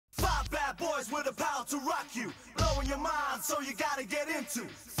boys with the power to rock you, blowing your mind, so you gotta get into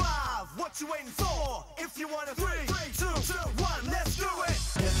 5. What you waiting for? If you want it, 3, 2, 1, let's do it.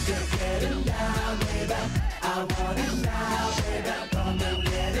 If you're getting down, baby, I want it now, baby. Come and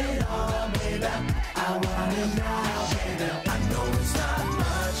get it on, baby. I want it now, baby. I know it's not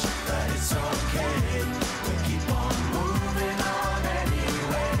much, but it's okay. We keep on moving on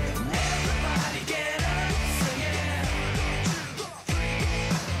anyway. Everybody get up, sing it. 1, 2, 3,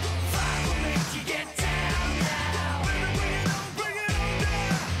 5 will make you get down now. Bring it on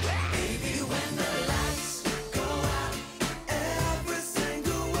down. Baby, when the lights go out, every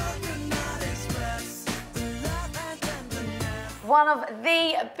single word cannot express the love and tenderness. One of the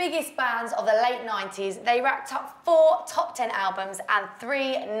biggest bands of the late 90s, they racked up 4 top 10 albums and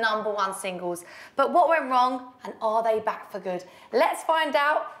 3 #1 singles. But what went wrong, and are they back for good? Let's find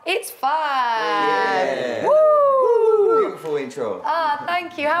out. It's 5. Yeah. Woo! Beautiful intro. Ah,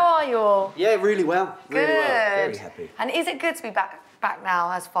 thank you. How are you all? Yeah, really well. Good. Really well. Very happy. And is it good to be back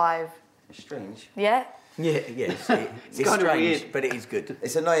now as 5? Strange. Yeah? Yeah, yes. It's kind of strange, weird. but it is good.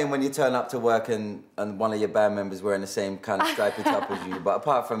 It's annoying when you turn up to work and one of your band members wearing the same kind of stripy top as you, but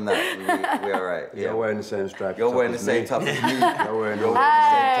apart from that, we're all right. You're wearing the same stripy You're top wearing the as same me. top as me. You're wearing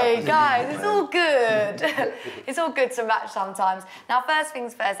Hey, guys, it's all good. It's all good to match sometimes. Now, first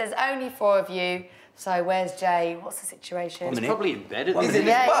things first, there's only 4 of you. So where's Jay? What's the situation? He's probably in bed at He's the in his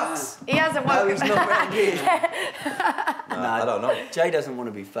Yeah, bus. he hasn't No, woken he's not round here. No, I don't know. Jay doesn't want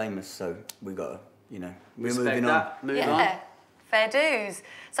to be famous, so we got to, you know, we're Respect moving on. that. Move Yeah, fair dues.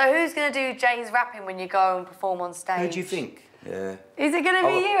 So who's going to do Jay's rapping when you go and perform on stage? Who do you think? Yeah. Is it going to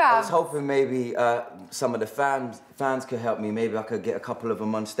be you, I was Ab? hoping maybe some of the fans could help me. Maybe I could get a couple of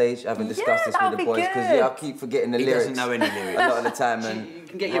them on stage. I haven't discussed this that with would the be boys because good. I keep forgetting the He lyrics. doesn't know any lyrics. A lot of the time, and You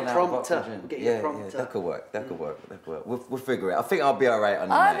can get your prompter. Yeah, that could work. That could work. We'll figure it. I think I'll be all right on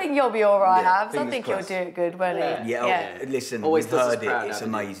the I night. think you'll be all right, Yeah, Abs. I fingers think you'll crossed. do it good, won't he? Yeah, listen, Always we've does us heard proud, it, it's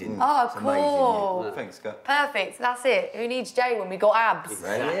haven't you? amazing. Oh, It's cool. amazing, Thanks, Scott. Perfect, that's it. Who needs Jay when we got Abs?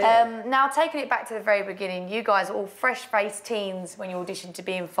 Right. Yeah. Now, taking it back to the very beginning, you guys are all fresh-faced teens when you auditioned to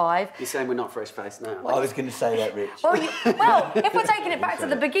be in 5. You're saying we're not fresh-faced now? I was going to say that, Rich. Well, if we're taking it back to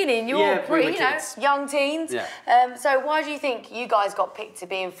the beginning, you're Yeah, all we pretty, were you know, kids. young teens. Yeah. So why do you think you guys got picked to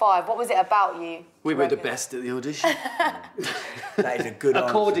be in 5? What was it about you? We were the reckon? best at the audition. That is a good answer.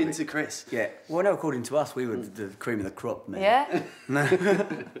 According Rich. to Chris. Yeah, well, no, according to us, we were the cream of the crop, man. Yeah?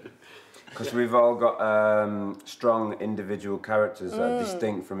 Because we've all got strong individual characters that are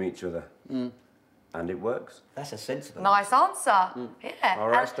distinct from each other. And it works. That's a sensible. Nice answer. Yeah. All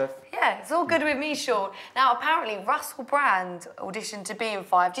right, And- Steph. Yeah, it's all good with me, Sean. Now, apparently, Russell Brand auditioned to be in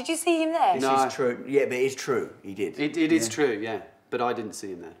 5. Did you see him there? This No. is true. Yeah, but it's true. He did. It is true, yeah. But I didn't see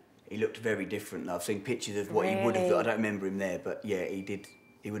him there. He looked very different. I've seen pictures of what he would have. Really? I don't remember him there, but yeah, he did.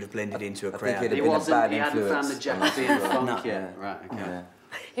 He would have blended into a I think crowd. he'd He have been a wasn't, bad he hadn't found the influence. Jacobean funk No. yet. Right, okay. Yeah.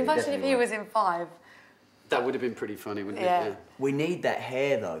 Imagine if definitely he was. was in 5. That would have been pretty funny, wouldn't Yeah. it? We need that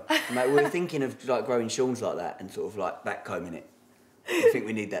hair though. Mate, we were thinking of like growing Sean's like that and sort of like backcombing it. I think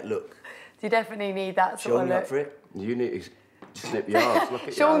we need that look. You definitely need that sort Sean, of you look. up for it? You need to snip yours. Look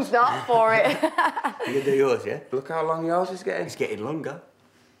at Sean's yours. not for it. You can do yours, yeah? Look how long yours is getting. It's getting longer.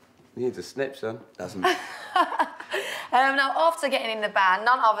 Needs a snip, son. Doesn't. Now, after getting in the band,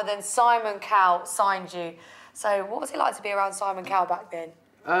 none other than Simon Cowell signed you. So what was it like to be around Simon Cowell back then?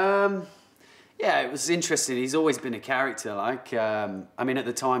 Yeah, it was interesting. He's always been a character, like, I mean, at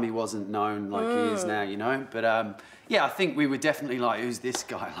the time he wasn't known like he is now, you know, but yeah, I think we were definitely like, who's this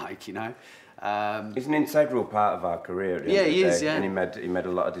guy like, you know? He's an integral part of our career. At the Yeah, end of he the is, day, yeah. And he made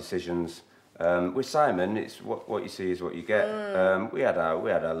a lot of decisions. With Simon, it's what you see is what you get. We had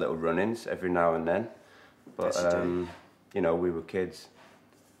our little run-ins every now and then, but you know, we were kids.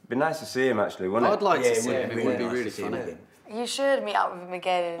 It'd be nice to see him actually, wouldn't it? I'd like Yeah, to see him. It would be nice really to see him funny. again. You should meet up with him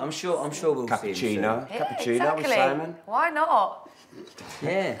again. I'm sure we'll see him Cappuccino, Yeah, cappuccino exactly. with Simon. Why not? soon.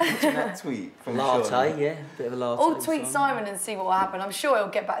 Yeah. That tweet from Sean. Latte, yeah. Bit of a latte. Or tweet Simon and see what will happen. I'm sure he'll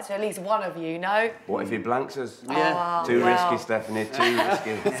get back to at least one of you, no? What if he blanks us? Yeah. Too well. risky, Stephanie. Too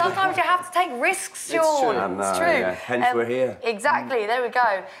risky. Sometimes you have to take risks, It's Sean. true. I know, It's true. yeah. Hence we're here. Exactly. There we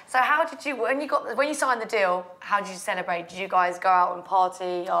go. So, how did you when you signed the deal? How did you celebrate? Did you guys go out and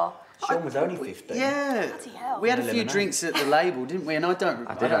party or? Sean was only 15. Yeah. hell. We had a few Lemonade. drinks at the label, didn't we? And I don't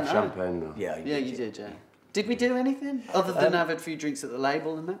I did don't have know. champagne though. Yeah, Yeah, you did, yeah. Did we do anything other than have a few drinks at the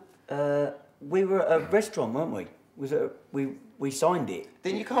label and that? We were at a restaurant, weren't we? Was it? We signed it.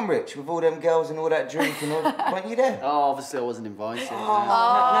 Didn't you come, Rich, with all them girls and all that drink and all? Weren't you there? Oh, obviously I wasn't invited.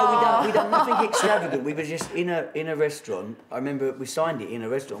 No, we done nothing extravagant. We were just in a restaurant. I remember we signed it in a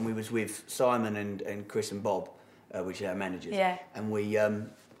restaurant. We was with Simon and Chris and Bob, which are our managers. Yeah. And we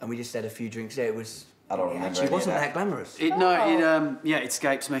and we just had a few drinks there. It was. I don't remember. Actually, any of wasn't that glamorous. It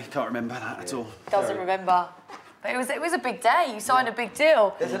escapes me. Can't remember that at all. Doesn't remember. But it was a big day. You signed a big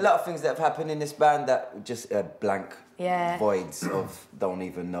deal. There's a lot of things that have happened in this band that just blank voids of don't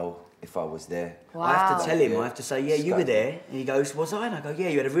even know if I was there. Wow. I have to tell him, I have to say, yeah, you were there. And he goes, was I? And I go, yeah,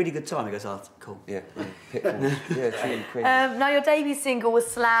 you had a really good time. He goes, oh, cool. Yeah, Pitbull. Yeah, it's really crazy. Now, your debut single was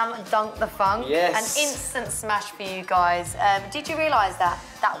Slam Dunk the Funk. Yes. An instant smash for you guys. Did you realise that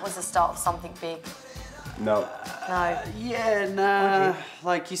was the start of something big? No. No. Yeah, nah.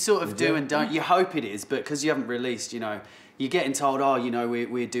 Like, you sort of do and don't. You hope it is, but because you haven't released, you know, you're getting told, oh, you know,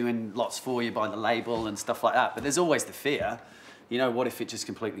 we're doing lots for you by the label and stuff like that. But there's always the fear. You know, what if it just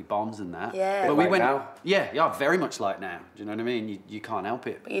completely bombs and that? Yeah. But we went now. Yeah, very much like now. Do you know what I mean? You can't help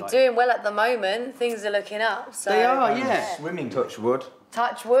it. But you're like, doing well at the moment. Things are looking up. So They are, yeah. Swimming. Touch wood.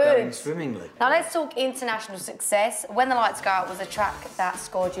 Touch Going wood. swimmingly. Now let's talk international success. When the Lights Go Out was a track that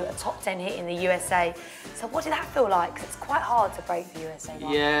scored you a top 10 hit in the USA. So what did that feel like? 'Cause it's quite hard to break the USA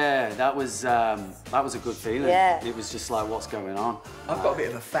market. Yeah, that was a good feeling. Yeah. It was just like, what's going on? I've got a bit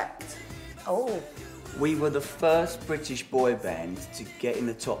of a fact. Oh. We were the first British boy band to get in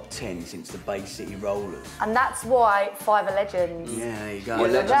the top 10 since the Bay City Rollers. And that's why Five are Legends. Yeah, there you go. We're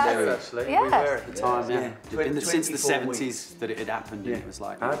legendary, That's- actually. yeah. We were at the time, yeah. Yeah. Since the 24 70s that it had happened, and it was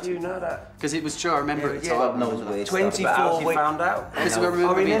like... How do you know that? Because it was true, I remember at the Yeah, time. God knows weird stuff. 24 But how you weeks. found out? Because I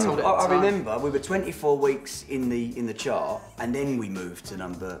remember being told at the I time. remember we were 24 weeks in the chart, and then we moved to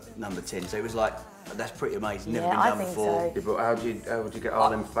number 10. So it was like, that's pretty amazing. Never Yeah, been I done think before. so. Yeah, but how would you get all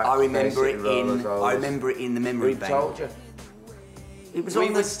them facts? I remember it Basically, rollers, in. all I this. remember it in the memory Who bank. told you? It was We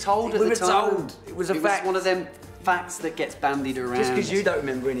on was told at we the were time. told. It was a It fact. was one of them facts that gets bandied around. Just because you don't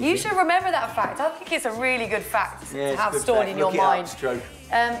remember anything. You should remember that fact. I think it's a really good fact Yeah, to it's a have good stored fact. in your Look it up, mind. it's true.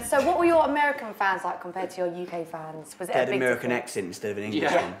 So what were your American fans like compared to your UK fans? Was it They a had an big American difference? accent instead of an English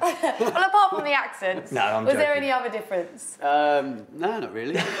Yeah. one. Well, apart from the accents, No, I'm was there joking. any other difference? No, not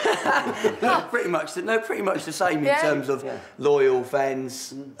really. No, pretty much the same Yeah. in terms of loyal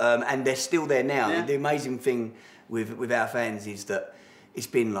fans, and they're still there now. Yeah. The amazing thing with our fans is that it's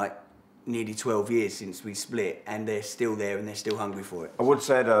been like nearly 12 years since we split, and they're still there and they're still hungry for it. I would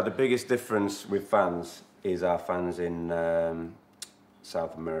say though, the biggest difference with fans is our fans in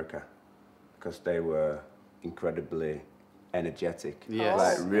South America, because they were incredibly energetic. Yes.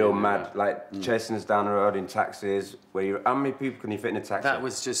 Like real Yeah. mad, like chasing us down the road in taxis. How many people can you fit in a taxi? That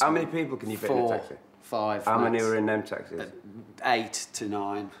was just How many people can you fit in a 4, taxi? 5. How many max. were in them taxis? 8 to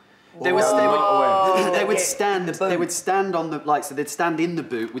 9. They would stand on the so they'd stand in the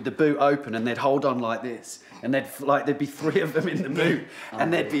boot with the boot open, and they'd hold on like this, and there'd be 3 of them in the boot,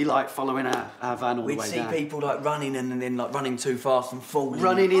 and they'd be like following our van all the We'd way see down. people like running and then like running too fast and falling.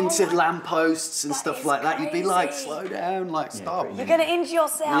 Running into my- lampposts and that stuff is like that. You'd be like, crazy. slow down, like stop. You're going to injure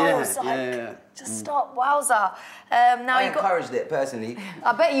yourselves. Yeah, like, yeah. Just stop, wowza. Now I you got. encouraged it personally.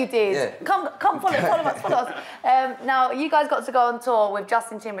 I bet you did. Yeah. Come, follow us. Now you guys got to go on tour with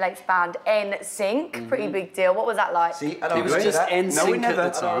Justin Timberlake's band NSYNC. Pretty big deal. What was that like? See, I don't It was remember just that. NSYNC No, we never.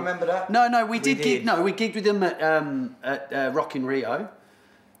 at the I time. don't remember that. No, we did did. gigged with them at Rock in Rio.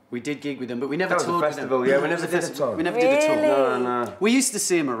 We did gig with them, but we never That was a toured with festival, them. yeah, It we was never a did a festival. tour. We never did a tour. Really? No. We used to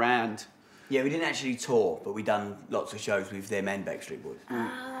see them around. Yeah, we didn't actually tour, but we done lots of shows with them and Backstreet Boys.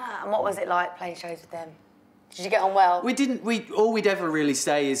 Ah, and what was it like playing shows with them? Did you get on well? All we'd ever really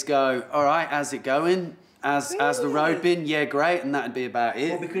say is go, all right, how's it going? As the road been? Yeah, great, and that'd be about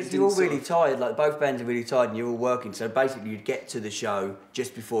it. Well, because Didn't you're all sort really of- tired, like both bands are really tired and you're all working, so basically you'd get to the show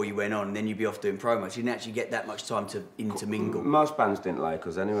just before you went on and then you'd be off doing promos. You didn't actually get that much time to intermingle. Most bands didn't like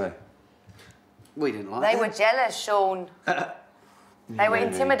us anyway. We didn't like They it. were jealous, Sean. They were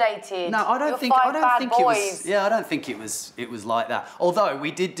intimidated. No, I don't You're think. 5 I don't bad think boys. it was. Yeah, I don't think it was. It was like that. Although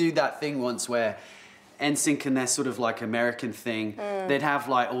we did do that thing once where NSYNC and their sort of like American thing, they'd have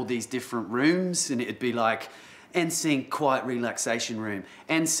like all these different rooms, and it'd be like NSYNC quiet relaxation room,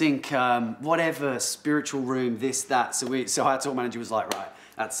 NSYNC whatever spiritual room, this that. So our tour manager was like, right,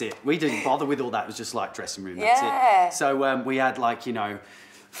 that's it. We didn't bother with all that. It was just like dressing room. That's Yeah. it. So we had like We will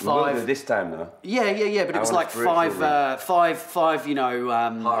 5. do this time though. Yeah, but it was want a like spiritual five,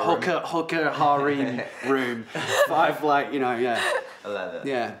 hooker harem room. 5 I love it.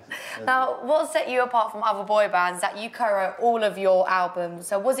 yeah. Now, what set you apart from other boy bands that you co-wrote all of your albums?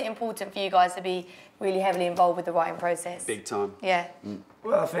 So was it important for you guys to be really heavily involved with the writing process? Big time. Yeah.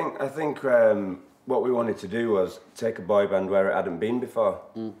 Well, I think what we wanted to do was take a boy band where it hadn't been before,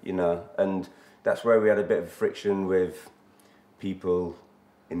 you know, and that's where we had a bit of friction with people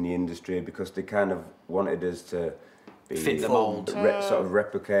in the industry because they kind of wanted us to fit the mould. Sort of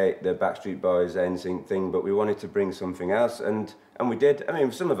replicate the Backstreet Boys NSYNC thing, but we wanted to bring something else, and we did. I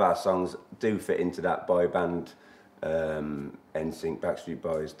mean, some of our songs do fit into that boy band, NSYNC, Backstreet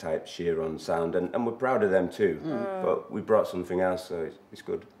Boys type Sheeran sound, and we're proud of them too. But we brought something else, so it's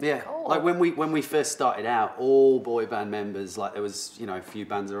good. Yeah, cool. Like when we first started out, all boy band members, like there was a few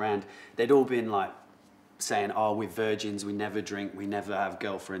bands around, they'd all been like saying, "Oh, we're virgins, we never drink, we never have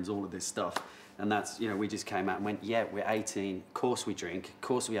girlfriends," all of this stuff. And that's, we just came out and went, yeah, we're 18, of course we drink, of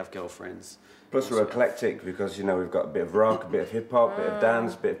course we have girlfriends. Plus we're eclectic because, we've got a bit of rock, a bit of hip-hop, a bit of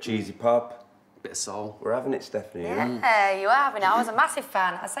dance, a bit of cheesy pop. Bit of soul. We're having it, Stephanie. Yeah, you are having it. I was a massive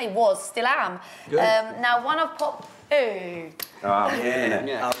fan. I say was, still am. Now, one of pop... Ooh. Oh,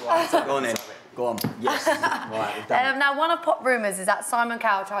 yeah. Oh, right. Go on then. Go on. Yes. Right, we've done it. Now, one of pop rumours is that Simon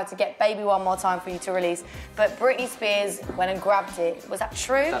Cowell tried to get Baby One More Time for you to release, but Britney Spears went and grabbed it. Was that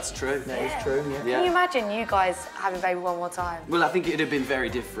true? That's true. That is true, yeah. Can you imagine you guys having Baby One More Time? Well, I think it'd have been very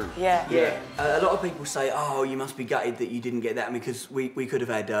different. Yeah. Yeah. A lot of people say, oh, you must be gutted that you didn't get that, because we could have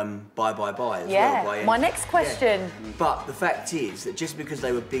had Bye Bye Bye as well. By My next question. Yeah. But the fact is that just because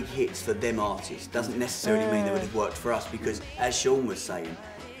they were big hits for them artists doesn't necessarily mean they would have worked for us, because, as Sean was saying,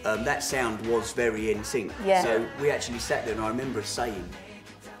 that sound was very NSYNC. Yeah. So we actually sat there and I remember us saying,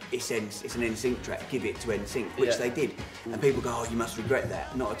 it's an NSYNC track, give it to NSYNC, which they did. And people go, oh, you must regret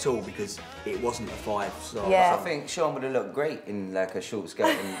that. Not at all, because it wasn't a 5-star. Yeah. I think Sean would have looked great in like a short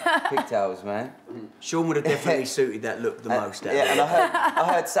skirt and pigtails, man. Sean would have definitely suited that look the most. Yeah, and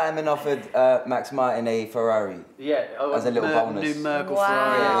I heard Simon offered Max Martin a Ferrari. Yeah, as a little bonus. New Merkel Wow.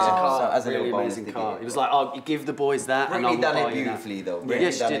 Ferrari. Yeah, it was a car, as a really little bonus amazing to car. get. It was like, oh, you give the boys that, and Britney I'll done buy it you that. beautifully, though. Yeah,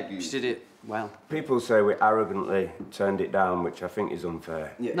 Britney she done did. it beautifully. She did it well. People say we arrogantly turned it down, which I think is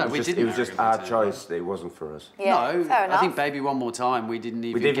unfair. Yeah. No, we didn't. It was just our choice. It wasn't for us. Yeah, No, fair enough. I think Baby One More Time, we didn't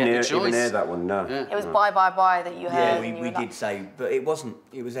even We didn't get the choice. even hear that one, no. Yeah. It was Bye Bye Bye that you heard. Yeah, and you we were like, did say, but it wasn't.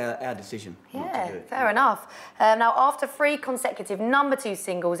 It was our decision not to do it. Fair enough. Now, after 3 consecutive #2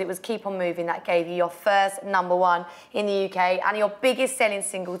 singles, it was Keep On Moving that gave you your first #1 in the UK and your biggest selling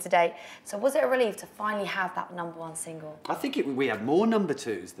single to date. So was it a relief to finally have that #1 single? I think we had more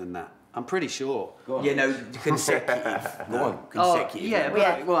 #2s than that. I'm pretty sure. Yeah, no, consecutive. Go on, consecutive. Yeah,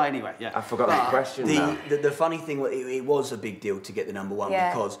 but, well, anyway, yeah. I forgot the question now. The funny thing, it was a big deal to get the #1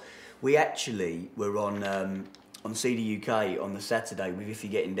 because we actually were on CD UK on the Saturday with If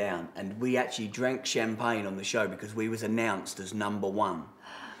You're Getting Down, and we actually drank champagne on the show because we was announced as #1.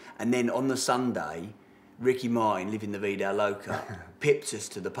 And then on the Sunday, Ricky Martin, living the Vida Loca, pipped us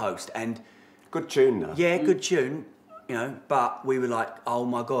to the post. And Good tune, though. yeah, good tune, but we were like, oh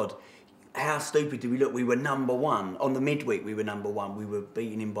my God, how stupid did we look? We were #1. On the midweek, we were #1. We were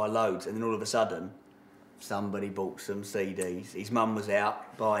beating him by loads. And then all of a sudden, somebody bought some CDs. His mum was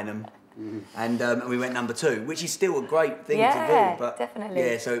out buying them. And we went #2, which is still a great thing to do. But definitely.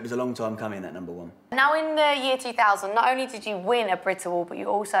 Yeah, so it was a long time coming, that #1. Now, in the year 2000, not only did you win a Brit Award, but you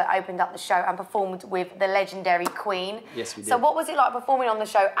also opened up the show and performed with the legendary Queen. Yes, we did. So what was it like performing on the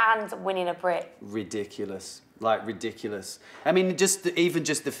show and winning a Brit? Ridiculous. Like, ridiculous. I mean, even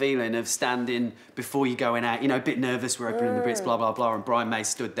just the feeling of standing before you going out, a bit nervous, we're opening the Brits, blah, blah, blah, and Brian May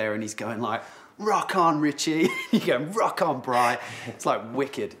stood there and he's going like, rock on, Richie. You're going, rock on, Brian. It's like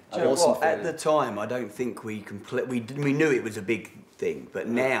wicked. Awesome At the time, I don't think we knew it was a big thing, but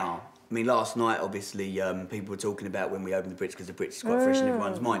now, I mean, last night, obviously, people were talking about when we opened the Brits, because the Brits is quite fresh in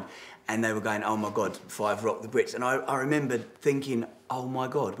everyone's mind, and they were going, oh my God, 5 rock the Brits. And I remember thinking, oh my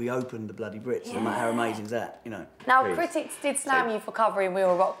God, we opened the bloody Brits. Yeah. How amazing is that, Now, critics did slam you for covering We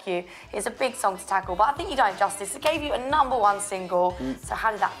Will Rock You. It's a big song to tackle, but I think you done it justice. It gave you a #1 single, so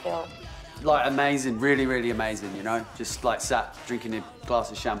how did that feel? Like, amazing, really, really amazing, Just like sat drinking a glass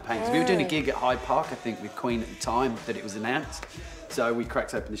of champagne. 'Cause we were doing a gig at Hyde Park, I think, with Queen at the time that it was announced. So we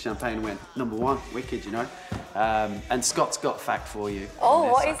cracked open the champagne and went, #1, wicked, And Scott's got a fact for you.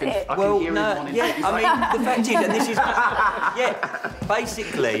 Oh, what is it? I can hear him on his I mean, the fact is, and this is,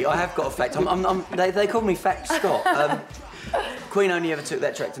 basically, I have got a fact. They call me Fact Scott. Queen only ever took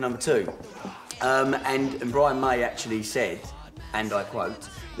that track to #2. And Brian May actually said, and I quote,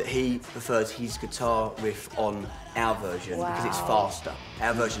 that he prefers his guitar riff on our version because it's faster.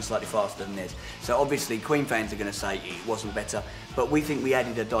 Our version's slightly faster than theirs. So obviously Queen fans are going to say it wasn't better, but we think we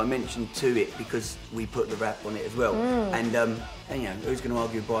added a dimension to it because we put the rap on it as well. And who's going to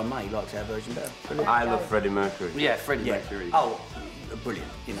argue with Brian May? He likes our version better. Brilliant. I love Freddie Mercury. Yeah, Freddie Mercury. Oh, brilliant.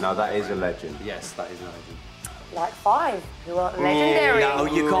 No, that is a legend. Yes, that is a legend. Like 5, who are legendary. No,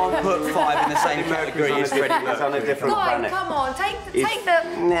 you can't put 5 in the same category as Freddie He's on a Mercury. different Guys, planet. come on, take the...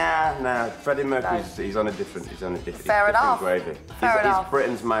 Nah. Freddie Mercury's he's on a different Fair enough. gravy. Fair enough. He's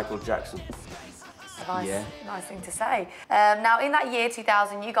Britain's Michael Jackson. Nice thing to say. Now, in that year,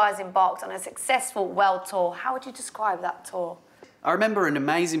 2000, you guys embarked on a successful world tour. How would you describe that tour? I remember an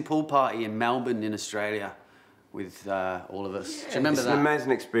amazing pool party in Melbourne in Australia with all of us. Do you remember it's that? an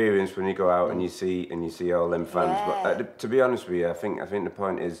amazing experience when you go out and you see all them fans. But to be honest with you, I think the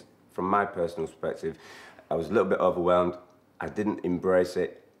point is, from my personal perspective, I was a little bit overwhelmed. I didn't embrace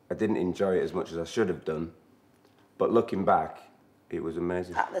it. I didn't enjoy it as much as I should have done. But looking back, it was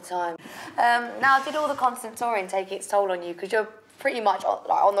amazing. At the time. Now, did all the constant touring take its toll on you? Because you're pretty much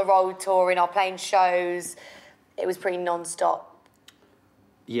on the road touring or playing shows. It was pretty non-stop.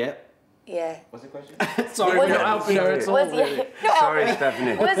 Yeah. Yeah. What's the question? Sorry, we're not helping her at all. Sorry,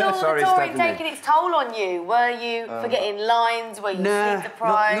 Stephanie. Was all Sorry, the touring Stephanie. taking its toll on you? Were you forgetting lines? Were you sleep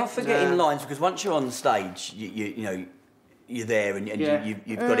deprived? Not forgetting lines, because once you're on stage, you know, you're there and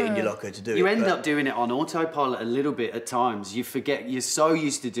you've got it in your locker to do it. You end up doing it on autopilot a little bit at times. You forget, you're so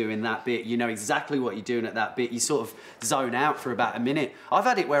used to doing that bit, you know exactly what you're doing at that bit. You sort of zone out for about a minute. I've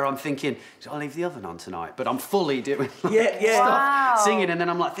had it where I'm thinking, I'll leave the oven on tonight, but I'm fully doing stuff, singing, and then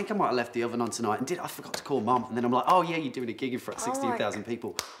I'm like, I think I might have left the oven on tonight, and I forgot to call Mum, and then I'm like, oh yeah, you're doing a gig in front of 16,000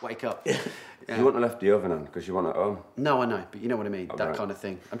 people. Wake up. You wouldn't have left the oven on because you want it home. No, I know, but you know what I mean. That kind of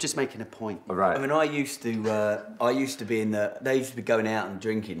thing. I'm just making a point. All right. I mean, I used to be in the. They used to be going out and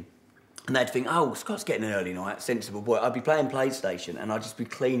drinking, and they'd think, "Oh, Scott's getting an early night, sensible boy." I'd be playing PlayStation, and I'd just be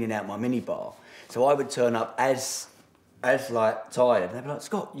cleaning out my minibar. So I would turn up as like tired, and they'd be like,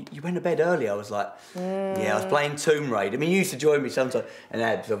 "Scott, you went to bed early." I was like, "Yeah, I was playing Tomb Raider." I mean, you used to join me sometimes, and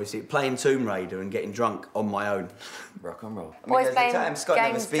Abs obviously playing Tomb Raider and getting drunk on my own. Rock and roll. I Boys mean, there's playing the time Scott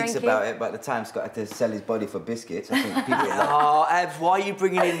never games, speaks drinking. about it, but at the time Scott had to sell his body for biscuits. I think people are like, Oh, Abs, why are you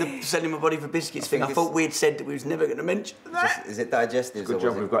bringing in the selling my body for biscuits thing? I think thought we'd said that we was never going to mention that. is it digestives? Good or job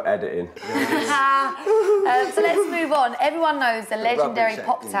was it- we've got editing. So let's move on. Everyone knows the legendary Rubbish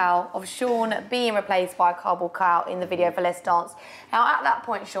pop acting. towel of Sean being replaced by a cardboard cutout in the video for Let's Dance. Now, at that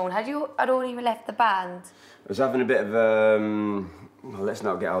point, Sean, had already left the band? I was having a bit of well, let's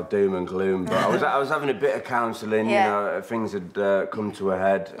not get all doom and gloom, but I was having a bit of counselling. Yeah. You know, things had come to a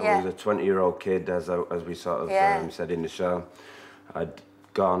head. I was a 20-year-old kid, as we sort of said in the show. I'd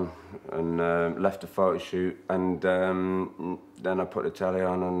gone and left a photo shoot, and then I put the telly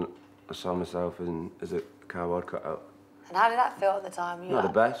on and I saw myself as a cardboard cutout. And how did that feel at the time? Not the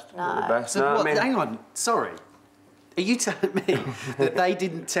best. No. Not the best. So No, what, I mean, hang on, sorry. Are you telling me that they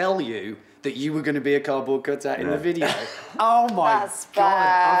didn't tell you that you were going to be a cardboard cutout in the video? Oh my That's God,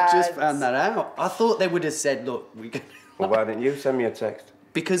 I've just bad. found that out. I thought they would have said, look, we can... well, why didn't you send me a text?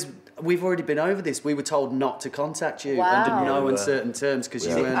 Because we've already been over this. We were told not to contact you Wow. under no Yeah. uncertain terms because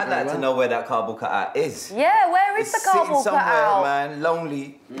you weren't I'd very like well. to know where that cardboard cutout is. Yeah, where is It's the sitting cardboard somewhere, cutout? man,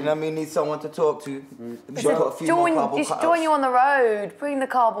 lonely. You know what I mean? Need someone to talk to. We should put a few more Join cardboard cutouts. you on the road, bring the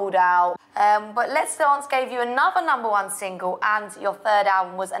cardboard out. But Let's Dance gave you another #1 single, and your third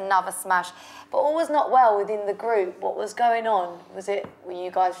album was another smash. But all was not well within the group. What was going on? Were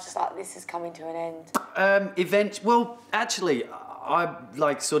you guys just like, this is coming to an end? Well, actually,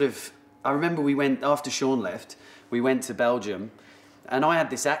 I remember we went, after Sean left, we went to Belgium, and I had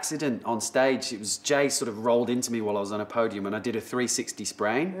this accident on stage. It was Jay sort of rolled into me while I was on a podium, and I did a 360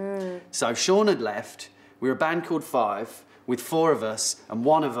 sprain. So Sean had left. We were a band called Five, with 4 of us, and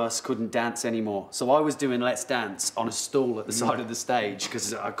 1 of us couldn't dance anymore. So I was doing Let's Dance on a stool at the side of the stage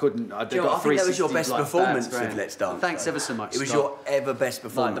because I couldn't. I Do you know what, I think that was your best performance with with Let's Dance. Thanks though. ever so much. It was Scott. your ever best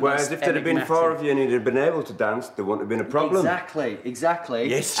performance. Like Whereas if there'd have been enigmatic. 4 of you and you'd have been able to dance, there wouldn't have been a problem. Exactly.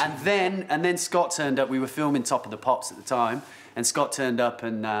 Yes. And then Scott turned up. We were filming Top of the Pops at the time, and Scott turned up,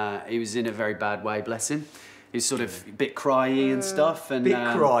 and he was in a very bad way. Bless him. He was sort of a bit cryy and stuff, and Bit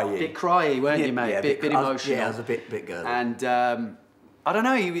cryy. bit cryy, weren't you, mate? Yeah, bit emotional. Yeah, I was a bit girly. And I don't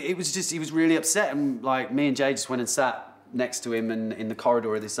know. He was really upset, and like me and Jay just went and sat next to him and in the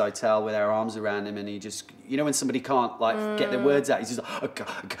corridor of this hotel with our arms around him, and he just, you know, when somebody can't like get their words out, he's just like,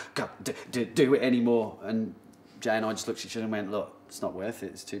 oh, can't do it anymore. And Jay and I just looked at each other and went, look, it's not worth it.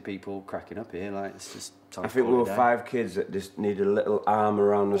 It's 2 people cracking up here. Like, it's just time I to think we call were it a day. 5 kids that just needed a little arm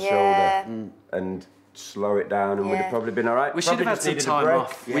around the Yeah. shoulder and slow it down, and we'd Yeah. have probably been all right. We should have Probably had just some needed a time break.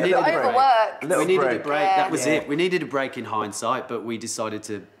 off. Yeah, We a needed little a break. Overworked. A little We needed break. a break. Yeah. That was Yeah. it. We needed a break in hindsight, but we decided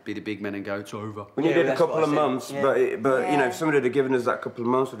to be the big men and go, it's over. We Yeah, needed a that's couple what I of said. months, Yeah. but you know, Yeah. if somebody had given us that couple of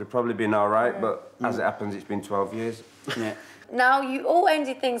months, we'd have probably been all right. But as it happens, it's been 12 years. Yeah. Now, you all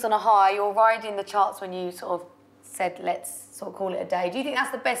ended things on a high. You're riding the charts when you sort of said, let's sort of call it a day. Do you think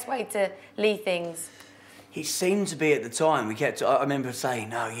that's the best way to leave things? He seemed to be at the time. I remember saying,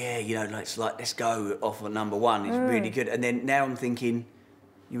 "No, yeah, you know, let's go off at #1. It's really good." And then now I'm thinking,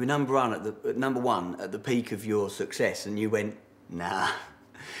 you were #1 at #1 at the peak of your success, and you went, "Nah,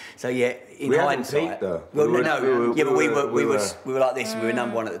 So yeah, in We hadn't hindsight, peaked, though. well, We were- but we were like this. We were Mm.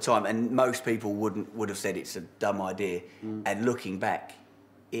 number one at the time, and most people would have said it's a dumb idea. And looking back,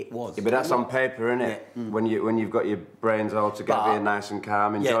 it was. Yeah, but that's on paper, isn't it? Yeah. When you've got your brains all together, But- you're nice and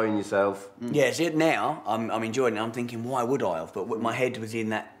calm, enjoying yourself. Yeah, see, now I'm enjoying it. I'm thinking, why would I have? But my head was in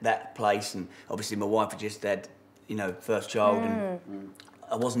that place, and obviously my wife had just had, first child, and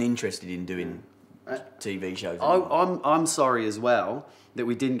I wasn't interested in doing TV shows anymore. I'm sorry as well that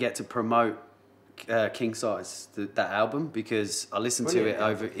we didn't get to promote King Size, that album, because I listened to it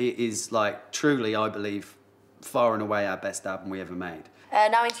over. It is like truly, I believe, far and away our best album we ever made.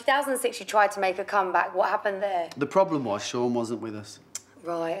 Now, in 2006, you tried to make a comeback. What happened there? The problem was Sean wasn't with us.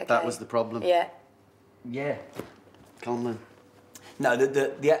 Right, okay. That was the problem. Yeah. Yeah. Conlon. No,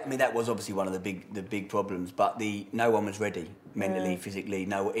 I mean that was obviously one of the big problems, but no one was ready mentally, physically.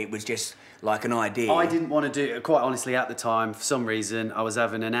 No, it was just like an idea. I didn't want to do it, quite honestly, at the time. For some reason, I was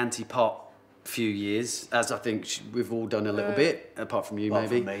having an anti-pop few years, as I think we've all done a little bit, apart from you,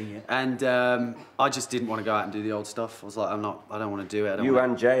 Apart maybe. from me, yeah. And I just didn't want to go out and do the old stuff. I was like, I don't want to do it. You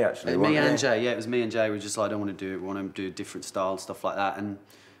and Jay, actually, Me weren't and you? Jay, yeah, it was me and Jay. We were just like, I don't want to do it. We want to do a different style, stuff like that. And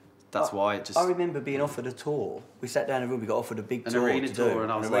that's why it just... I remember being offered a tour. We sat down in a room. We got offered a big An tour arena to tour, do,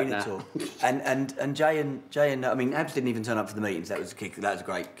 and I was an like, arena nah. tour. And Jay and I mean, Abs didn't even turn up for the meetings. That was a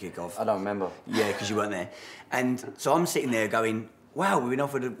great kick off. I don't remember. Yeah, because you weren't there. And so I'm sitting there going, wow, we've been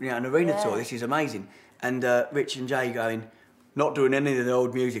offered an arena tour. This is amazing. And Rich and Jay going, not doing any of the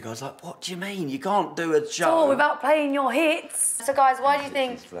old music. I was like, what do you mean? You can't do a show. Oh, without playing your hits. So, guys, why do you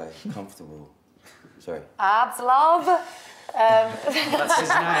think Comfortable. Sorry. Abs love? That's his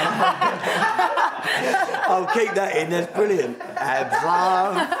name. I'll keep that in. That's brilliant. Abs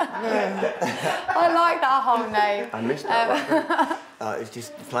love. I like that whole name. I missed that one. It's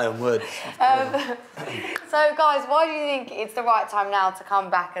just a play on words. So, guys, why do you think it's the right time now to come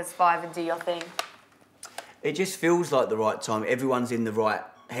back as Five and do your thing? It just feels like the right time. Everyone's in the right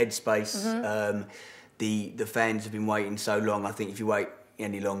headspace. The fans have been waiting so long. I think if you wait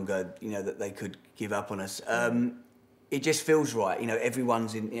any longer, that they could give up on us. It just feels right.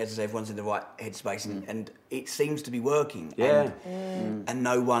 Everyone's in, as I say, everyone's in the right headspace, and it seems to be working. Yeah. And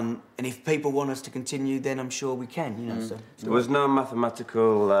no one. And if people want us to continue, then I'm sure we can. So There was no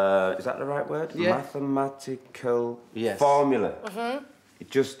mathematical, is that the right word? Yeah. Mathematical Yes. formula.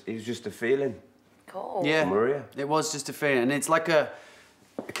 It was just a feeling. Cool. Yeah, Maria. it was just a feeling, and it's like a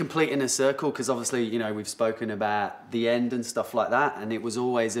complete in a circle, because obviously, we've spoken about the end and stuff like that, and it was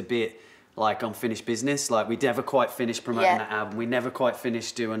always a bit like unfinished business. Like, we never quite finished promoting that album. We never quite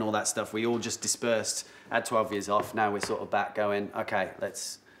finished doing all that stuff. We all just dispersed, had 12 years off. Now we're sort of back going, okay,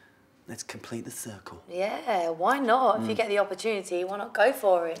 let's complete the circle. Yeah, why not? If you get the opportunity, why not go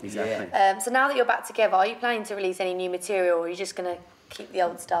for it? Exactly. So now that you're back together, are you planning to release any new material, or are you just going to keep the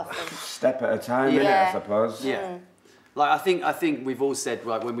old stuff? Step at a time, innit, Yeah. I suppose. Yeah. Like, I think we've all said,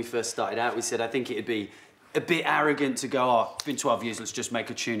 like, when we first started out, we said, I think it'd be a bit arrogant to go, oh, it's been 12 years, let's just make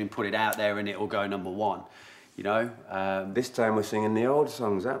a tune and put it out there and it'll go #1, This time we're singing the old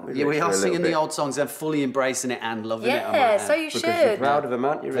songs, aren't we? Yeah, we Richie, are a little singing the bit? old songs and fully embracing it and loving it. I might Yeah, add. so you Because you're should. proud of them,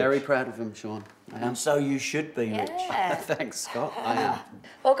 aren't you, Rich? Very proud of him, Sean. I am. and so you should be, Rich. Yeah. Thanks, Scott. I am.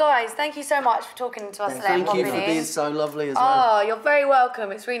 Well, guys, thank you so much for talking to us today. and Thank you for popping in. being so lovely as well. Oh, you're very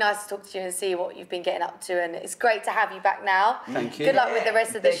welcome. It's really nice to talk to you and see what you've been getting up to, and it's great to have you back now. Thank you. Good luck with the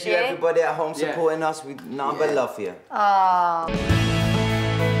rest of this Thank you, year. everybody at home Yeah. supporting us. We nothing but love for you. Oh.